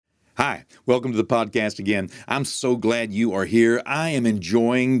Hi, welcome to the podcast again. I'm so glad you are here. I am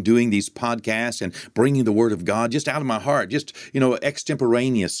enjoying doing these podcasts and bringing the Word of God just out of my heart, just,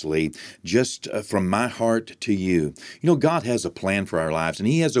 extemporaneously, just from my heart to you. God has a plan for our lives, and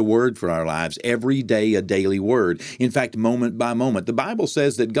He has a word for our lives every day, a daily word. In fact, moment by moment. The Bible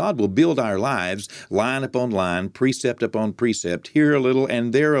says that God will build our lives line upon line, precept upon precept, here a little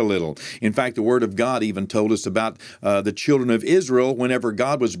and there a little. In fact, the Word of God even told us about the children of Israel whenever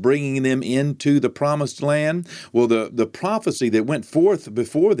God was bringing them into the promised land. Well, the prophecy that went forth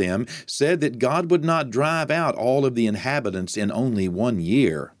before them said that God would not drive out all of the inhabitants in only 1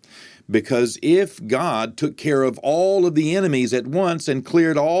 year. Because if God took care of all of the enemies at once and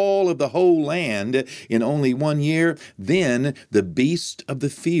cleared all of the whole land in only 1 year, then the beasts of the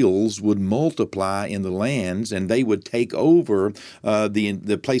fields would multiply in the lands, and they would take over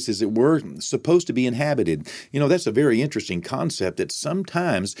the places that were supposed to be inhabited. That's a very interesting concept, that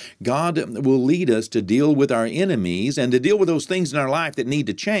sometimes God will lead us to deal with our enemies and to deal with those things in our life that need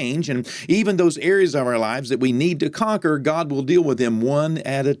to change, and even those areas of our lives that we need to conquer, God will deal with them one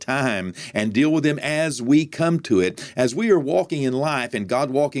at a time and deal with them as we come to it. As we are walking in life and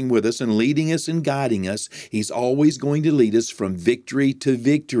God walking with us and leading us and guiding us, He's always going to lead us from victory to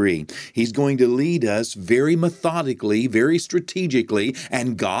victory. He's going to lead us very methodically, very strategically,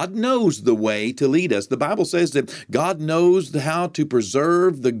 and God knows the way to lead us. The Bible says that God knows how to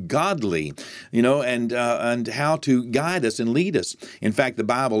preserve the godly, and how to guide us and lead us. In fact, the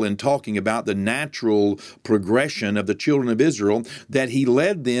Bible, in talking about the natural progression of the children of Israel, that He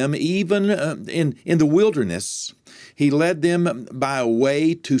led them even in the wilderness. He led them by a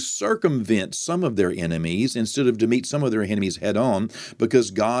way to circumvent some of their enemies instead of to meet some of their enemies head on,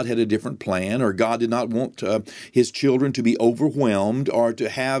 because God had a different plan, or God did not want His children to be overwhelmed or to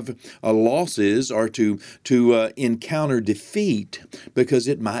have losses or to encounter defeat, because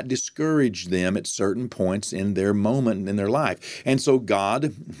it might discourage them at certain points in their moment in their life. And so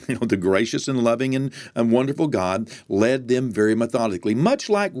God, the gracious and loving and wonderful God, led them very methodically, much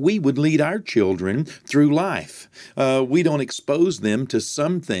like we would lead our children through life. We don't expose them to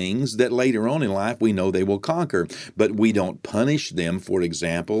some things that later on in life we know they will conquer, but we don't punish them, for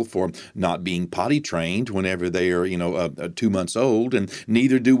example, for not being potty trained whenever they are, 2 months old, and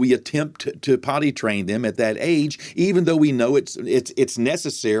neither do we attempt to potty train them at that age, even though we know it's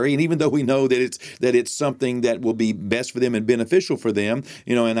necessary, and even though we know that it's something that will be best for them and beneficial for them,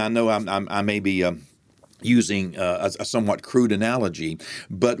 and I know I may be using a somewhat crude analogy,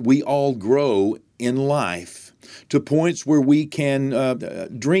 but we all grow in life to points where we can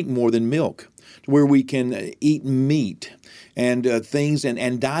drink more than milk, where we can eat meat and things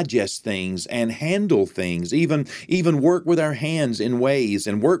and digest things and handle things, even work with our hands in ways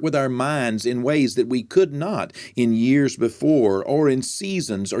and work with our minds in ways that we could not in years before, or in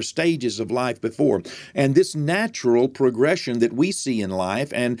seasons or stages of life before. And this natural progression that we see in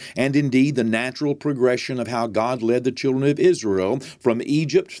life, and indeed the natural progression of how God led the children of Israel from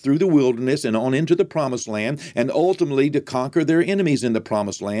Egypt through the wilderness and on into the promised land, and ultimately to conquer their enemies in the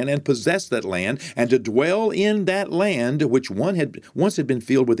promised land and possess that land and to dwell in that land which once had been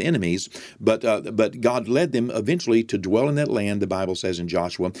filled with enemies, but God led them eventually to dwell in that land, the Bible says in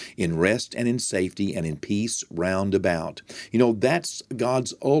Joshua, in rest and in safety and in peace round about. That's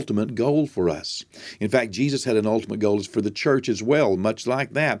God's ultimate goal for us. In fact, Jesus had an ultimate goal for the church as well, much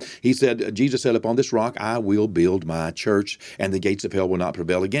like that. Jesus said, upon this rock I will build my church, and the gates of hell will not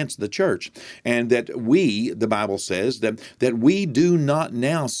prevail against the church. And that the Bible says, that we do not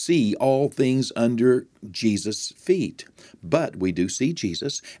now see all things under Jesus' feet. But we do see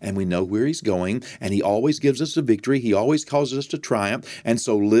Jesus, and we know where He's going, and He always gives us a victory. He always causes us to triumph. And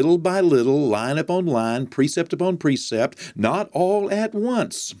so little by little, line upon line, precept upon precept, not all at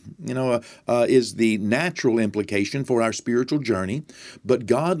once, is the natural implication for our spiritual journey. But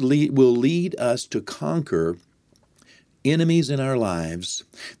God will lead us to conquer enemies in our lives,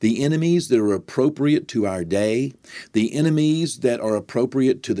 the enemies that are appropriate to our day, the enemies that are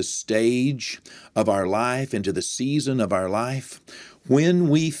appropriate to the stage of our life and to the season of our life. When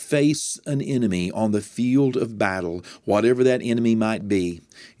we face an enemy on the field of battle, whatever that enemy might be,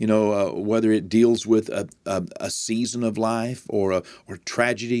 whether it deals with a season of life or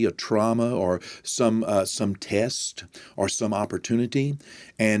tragedy, a trauma, or some test or some opportunity,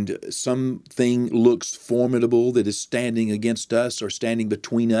 and something looks formidable that is standing against us or standing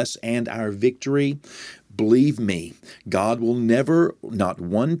between us and our victory, believe me, God will never, not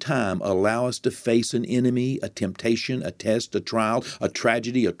one time, allow us to face an enemy, a temptation, a test, a trial, a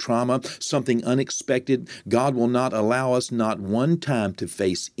tragedy, a trauma, something unexpected. God will not allow us not one time to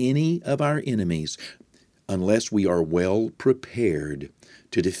face any of our enemies unless we are well prepared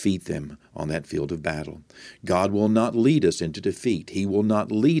to defeat them on that field of battle. God will not lead us into defeat. He will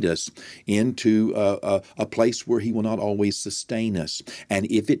not lead us into a place where He will not always sustain us. And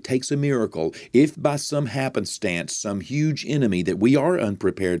if it takes a miracle, if by some happenstance, some huge enemy that we are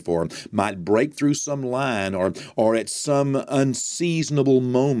unprepared for might break through some line or at some unseasonable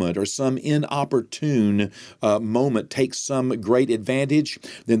moment or some inopportune moment take some great advantage,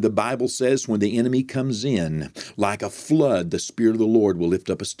 then the Bible says when the enemy comes in, like a flood, the Spirit of the Lord will lift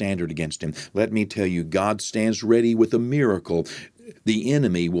up a standard against him. Let me tell you, God stands ready with a miracle. The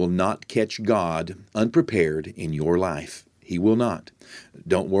enemy will not catch God unprepared in your life. He will not.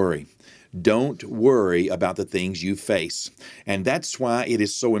 Don't worry. Don't worry about the things you face. And that's why it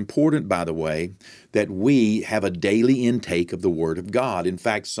is so important, by the way, that we have a daily intake of the Word of God. In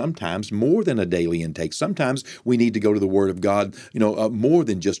fact, sometimes more than a daily intake. Sometimes we need to go to the Word of God, more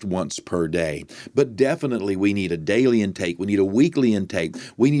than just once per day. But definitely we need a daily intake. We need a weekly intake.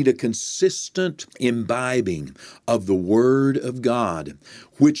 We need a consistent imbibing of the Word of God,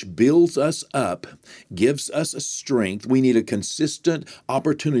 which builds us up, gives us a strength. We need a consistent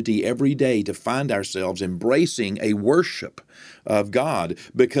opportunity every day to find ourselves embracing a worship of God,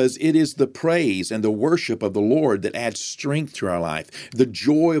 because it is the praise and the worship of the Lord that adds strength to our life. The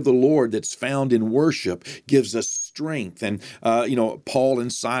joy of the Lord that's found in worship gives us strength. And, Paul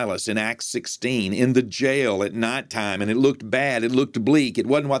and Silas in Acts 16 in the jail at nighttime, and it looked bad, it looked bleak, it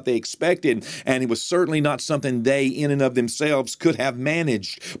wasn't what they expected, and it was certainly not something they in and of themselves could have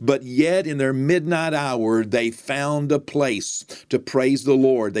managed. But yet in their midnight hour, they found a place to praise the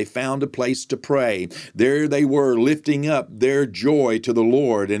Lord. They found a place to pray. There they were, lifting up their joy to the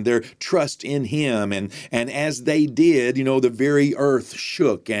Lord and their trust in Him. And as they did, the very earth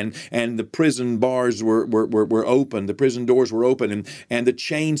shook, and the prison bars were open, the prison doors were open, and the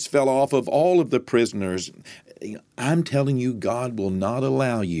chains fell off of all of the prisoners. I'm telling you, God will not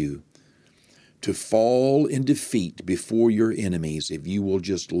allow you to fall in defeat before your enemies if you will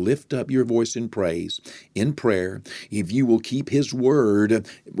just lift up your voice in praise, in prayer, if you will keep His word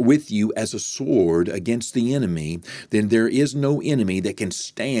with you as a sword against the enemy, then there is no enemy that can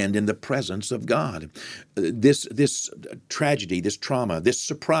stand in the presence of God. This tragedy, this trauma, this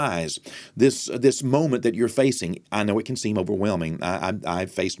surprise, this moment that you're facing, I know it can seem overwhelming.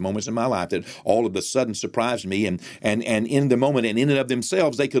 I've faced moments in my life that all of a sudden surprised me, and in the moment and in and of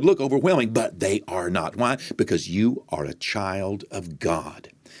themselves, they could look overwhelming, but they are not. Why? Because you are a child of God.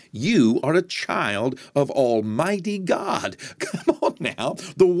 You are a child of Almighty God. Come on now.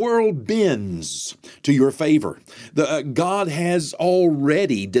 The world bends to your favor. God has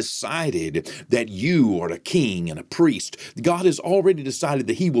already decided that you are a king and a priest. God has already decided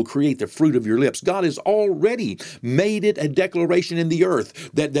that He will create the fruit of your lips. God has already made it a declaration in the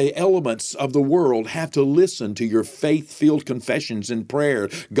earth that the elements of the world have to listen to your faith-filled confessions and prayer.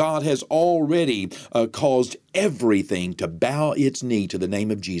 God has already caused everything to bow its knee to the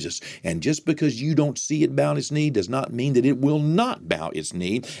name of Jesus. And just because you don't see it bow its knee does not mean that it will not bow its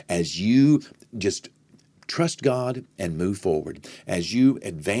knee as you just trust God and move forward. As you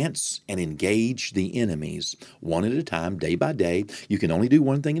advance and engage the enemies one at a time, day by day, you can only do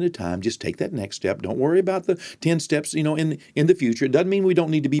one thing at a time. Just take that next step. Don't worry about the 10 steps, in the future. It doesn't mean we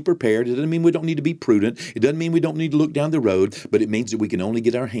don't need to be prepared. It doesn't mean we don't need to be prudent. It doesn't mean we don't need to look down the road, but it means that we can only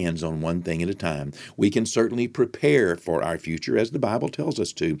get our hands on one thing at a time. We can certainly prepare for our future as the Bible tells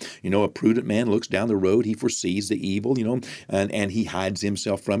us to. A prudent man looks down the road. He foresees the evil, and he hides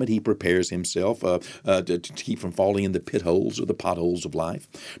himself from it. He prepares himself to keep from falling in the pit holes or the potholes of life.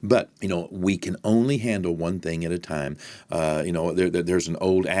 But, we can only handle one thing at a time. There's an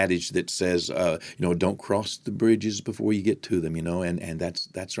old adage that says, don't cross the bridges before you get to them, and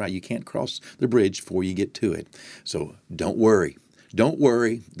that's right. You can't cross the bridge before you get to it. So don't worry. Don't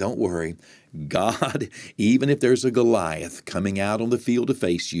worry. Don't worry. God, even if there's a Goliath coming out on the field to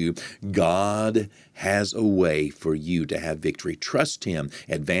face you, God has a way for you to have victory. Trust Him.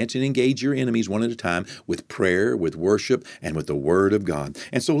 Advance and engage your enemies one at a time with prayer, with worship, and with the Word of God.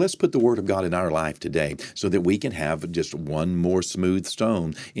 And so let's put the Word of God in our life today so that we can have just one more smooth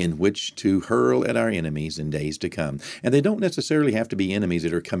stone in which to hurl at our enemies in days to come. And they don't necessarily have to be enemies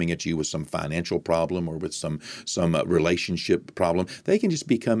that are coming at you with some financial problem or with some relationship problem. They can just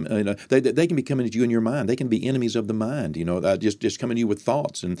become, they can be coming at you in your mind. They can be enemies of the mind, just coming to you with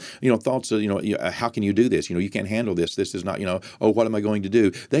thoughts and, thoughts of, how can you do this? You can't handle this. This is not, what am I going to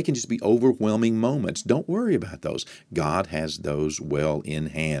do? They can just be overwhelming moments. Don't worry about those. God has those well in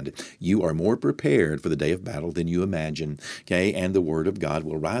hand. You are more prepared for the day of battle than you imagine, okay? And the Word of God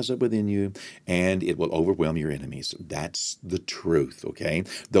will rise up within you and it will overwhelm your enemies. That's the truth, okay?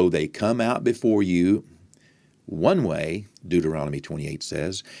 Though they come out before you one way, Deuteronomy 28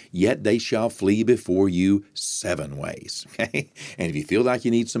 says, yet they shall flee before you 7 ways. Okay? And if you feel like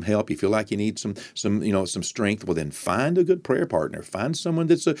you need some help, you feel like you need some strength, well, then find a good prayer partner. Find someone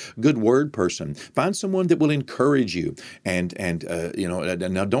that's a good word person. Find someone that will encourage you. And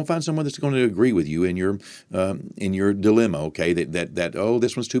now don't find someone that's going to agree with you in your dilemma, okay? That oh,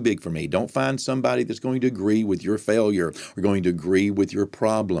 this one's too big for me. Don't find somebody that's going to agree with your failure or going to agree with your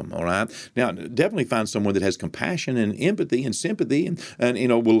problem, all right? Now, definitely find someone that has compassion and empathy and sympathy,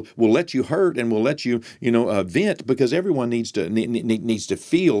 and will let you hurt and will let you vent, because everyone needs to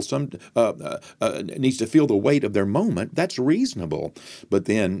feel needs to feel the weight of their moment. That's reasonable. But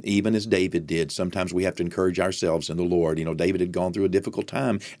then, even as David did, sometimes we have to encourage ourselves in the Lord. David had gone through a difficult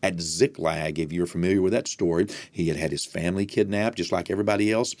time at Ziklag. If you're familiar with that story, he had his family kidnapped just like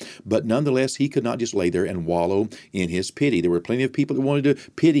everybody else, but nonetheless, he could not just lay there and wallow in his pity. There were plenty of people that wanted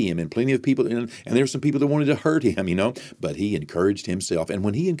to pity him, and plenty of people, and there were some people that wanted to hurt him, but he encouraged himself. And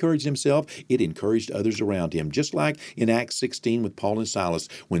when he encouraged himself, it encouraged others around him. Just like in Acts 16 with Paul and Silas,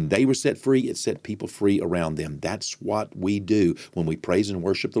 when they were set free, it set people free around them. That's what we do when we praise and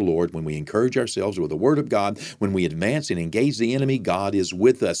worship the Lord, when we encourage ourselves with the Word of God, when we advance and engage the enemy. God is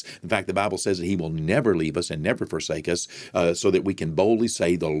with us. In fact, the Bible says that He will never leave us and never forsake us, so that we can boldly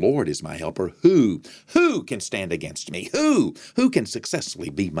say, the Lord is my helper. Who can stand against me? Who can successfully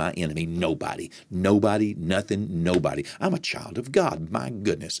be my enemy? Nobody, nothing, nobody. I'm a child of God. My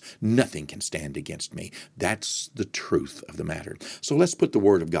goodness, nothing can stand against me. That's the truth of the matter. So let's put the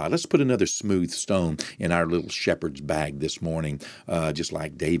Word of God, let's put another smooth stone in our little shepherd's bag this morning, just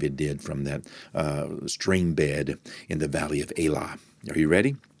like David did from that stream bed in the valley of Elah. Are you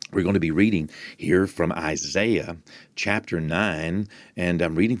ready? We're going to be reading here from Isaiah chapter 9, and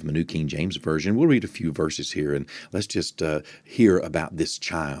I'm reading from the New King James Version. We'll read a few verses here, and let's just hear about this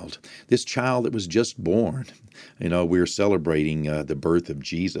child that was just born. We're celebrating the birth of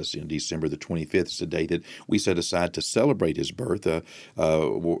Jesus in December the 25th. It's a day that we set aside to celebrate His birth,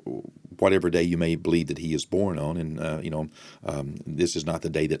 whatever day you may believe that He is born on. And, this is not the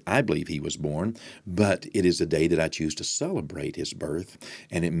day that I believe He was born, but it is a day that I choose to celebrate His birth.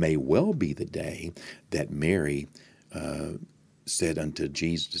 And it may well be the day that Mary said unto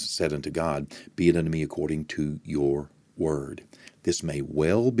God, be it unto me according to your word. This may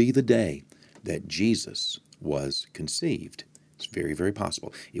well be the day that Jesus was conceived. It's very, very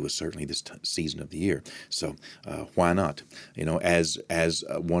possible. It was certainly this season of the year. So why not? As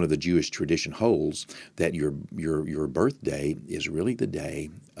one of the Jewish tradition holds, that your birthday is really the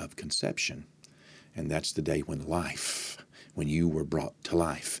day of conception. And that's the day when you were brought to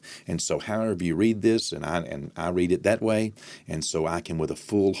life. And so however you read this, and I read it that way, and so I can with a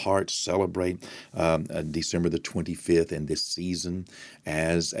full heart celebrate December the 25th and this season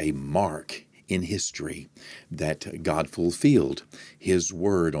as a mark in history that God fulfilled His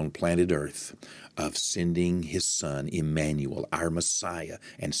word on planet Earth of sending His Son, Emmanuel, our Messiah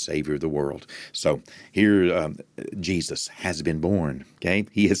and Savior of the world. So here Jesus has been born, okay?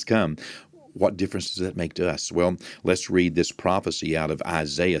 He has come. What difference does that make to us? Well, let's read this prophecy out of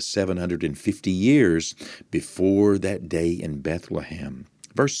Isaiah 750 years before that day in Bethlehem.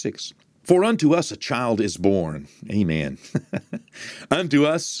 Verse 6, for unto us a child is born. Amen. Unto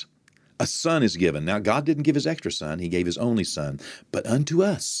us a son is given. Now, God didn't give His extra son. He gave His only Son. But unto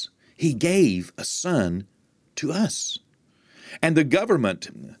us, He gave a son to us. And the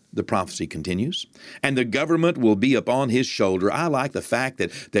government, the prophecy continues, and the government will be upon His shoulder. I like the fact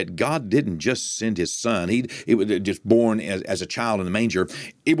that God didn't just send His Son. It was just born as a child in the manger.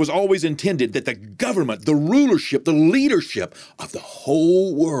 It was always intended that the government, the rulership, the leadership of the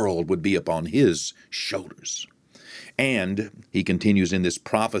whole world would be upon His shoulders. And he continues in this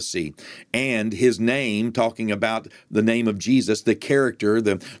prophecy, and His name, talking about the name of Jesus, the character,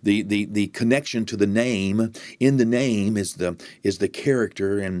 the connection to the name. In the name is the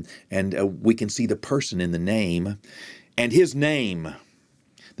character, and we can see the person in the name. And His name,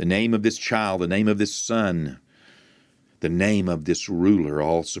 the name of this child, the name of this son, the name of this ruler,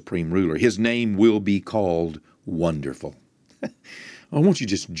 all supreme ruler, His name will be called Wonderful. I want you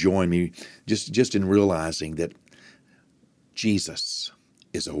to just join me just in realizing that Jesus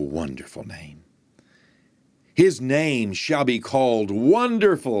is a wonderful name. His name shall be called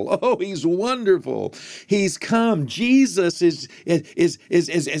Wonderful. Oh, He's wonderful. He's come. Jesus is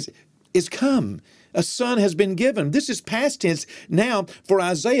come. A son has been given. This is past tense. Now, for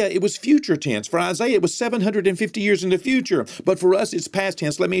Isaiah, it was future tense. For Isaiah, it was 750 years in the future. But for us, it's past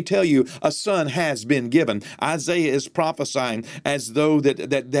tense. Let me tell you, a son has been given. Isaiah is prophesying as though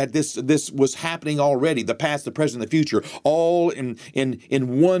that this was happening already, the past, the present, the future, all in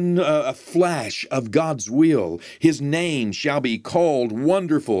one flash of God's will. His name shall be called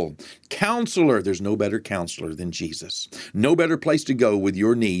Wonderful, Counselor. There's no better counselor than Jesus. No better place to go with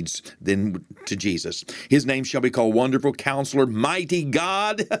your needs than to Jesus. His name shall be called Wonderful Counselor, Mighty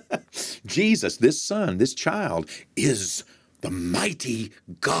God. Jesus, this son, this child, is the mighty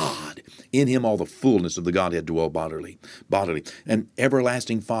God. In him all the fullness of the Godhead dwell bodily. And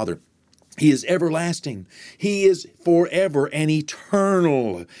everlasting Father. He is everlasting. He is forever and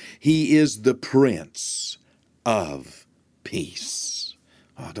eternal. He is the Prince of Peace.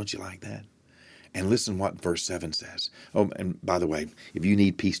 Oh, don't you like that? And listen what verse 7 says. Oh, and by the way, if you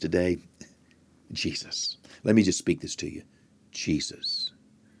need peace today, Jesus. Let me just speak this to you. Jesus.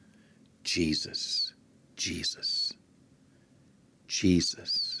 Jesus. Jesus.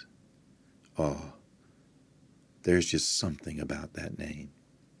 Jesus. Oh, there's just something about that name.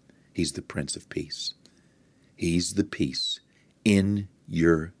 He's the Prince of Peace. He's the peace in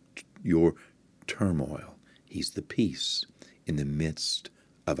your turmoil. He's the peace in the midst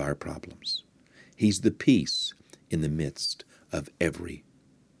of our problems. He's the peace in the midst of every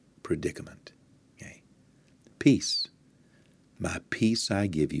predicament. Okay? Peace. My peace I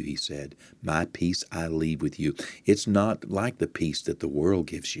give you, he said. My peace I leave with you. It's not like the peace that the world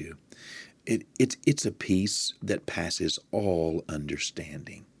gives you. It's a peace that passes all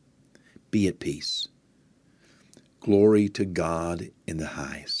understanding. Be at peace. Glory to God in the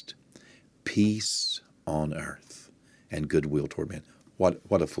highest. Peace on earth and goodwill toward men.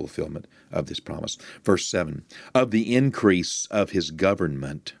 What a fulfillment of this promise. Verse 7, of the increase of his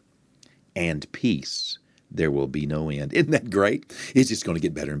government and peace there will be no end. Isn't that great? It's just going to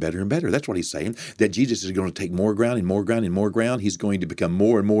get better and better and better. That's what he's saying, that Jesus is going to take more ground and more ground and more ground. He's going to become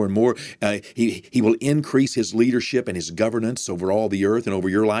more and more and more. He will increase his leadership and his governance over all the earth and over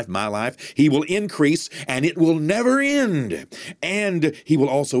your life, my life. He will increase and it will never end. And he will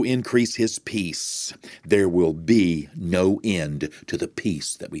also increase his peace. There will be no end to the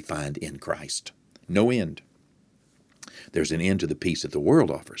peace that we find in Christ. No end. There's an end to the peace that the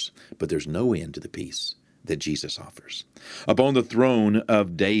world offers, but there's no end to the peace that Jesus offers. Upon the throne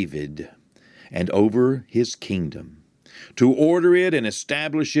of David and over his kingdom, to order it and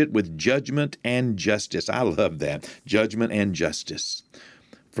establish it with judgment and justice. I love that. Judgment and justice.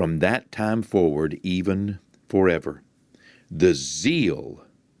 From that time forward, even forever, the zeal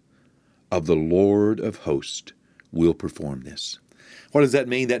of the Lord of hosts will perform this. What does that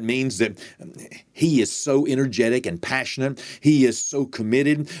mean? That means that he is so energetic and passionate. He is so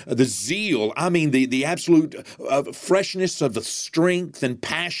committed. The zeal, I mean the absolute freshness of the strength and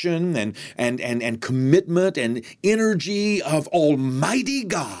passion and commitment and energy of Almighty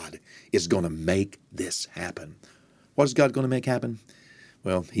God is going to make this happen. What is God going to make happen?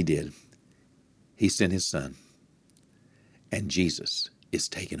 Well, he did. He sent his son. And Jesus is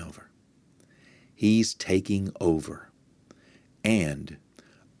taking over. He's taking over. And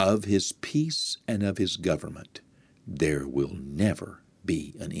of his peace and of his government, there will never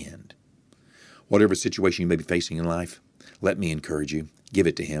be an end. Whatever situation you may be facing in life, let me encourage you. Give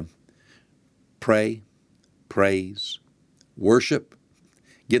it to him. Pray, praise, worship,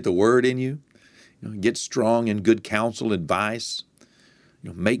 get the word in you. Get strong in good counsel, advice.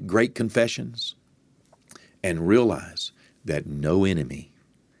 Make great confessions. And realize that no enemy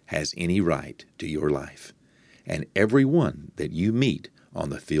has any right to your life. And every one that you meet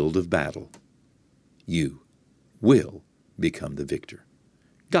on the field of battle, you will become the victor.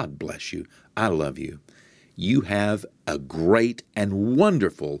 God bless you. I love you. You have a great and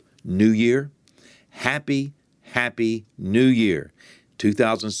wonderful new year. Happy, happy new year.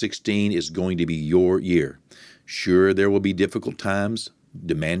 2016 is going to be your year. Sure, there will be difficult times,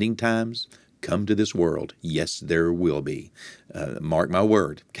 demanding times. Come to this world. Yes, there will be. Mark my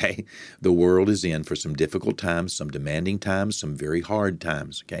word, okay? The world is in for some difficult times, some demanding times, some very hard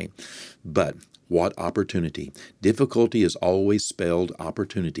times, okay? But what opportunity. Difficulty is always spelled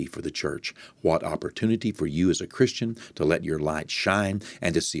opportunity for the church. What opportunity for you as a Christian to let your light shine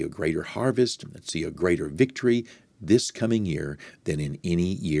and to see a greater harvest, and see a greater victory this coming year than in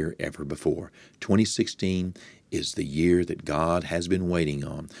any year ever before. 2016 is the year that God has been waiting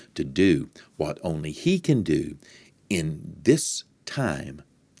on to do what only He can do in this time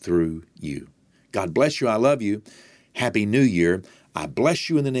through you. God bless you. I love you. Happy New Year. I bless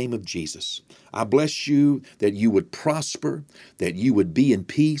you in the name of Jesus. I bless you that you would prosper, that you would be in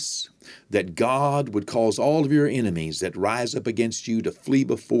peace, that God would cause all of your enemies that rise up against you to flee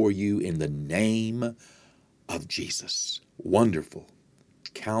before you in the name of Jesus. Wonderful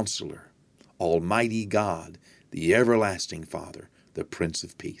Counselor, Almighty God, the everlasting Father, the Prince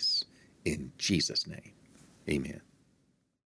of Peace. In Jesus' name, amen.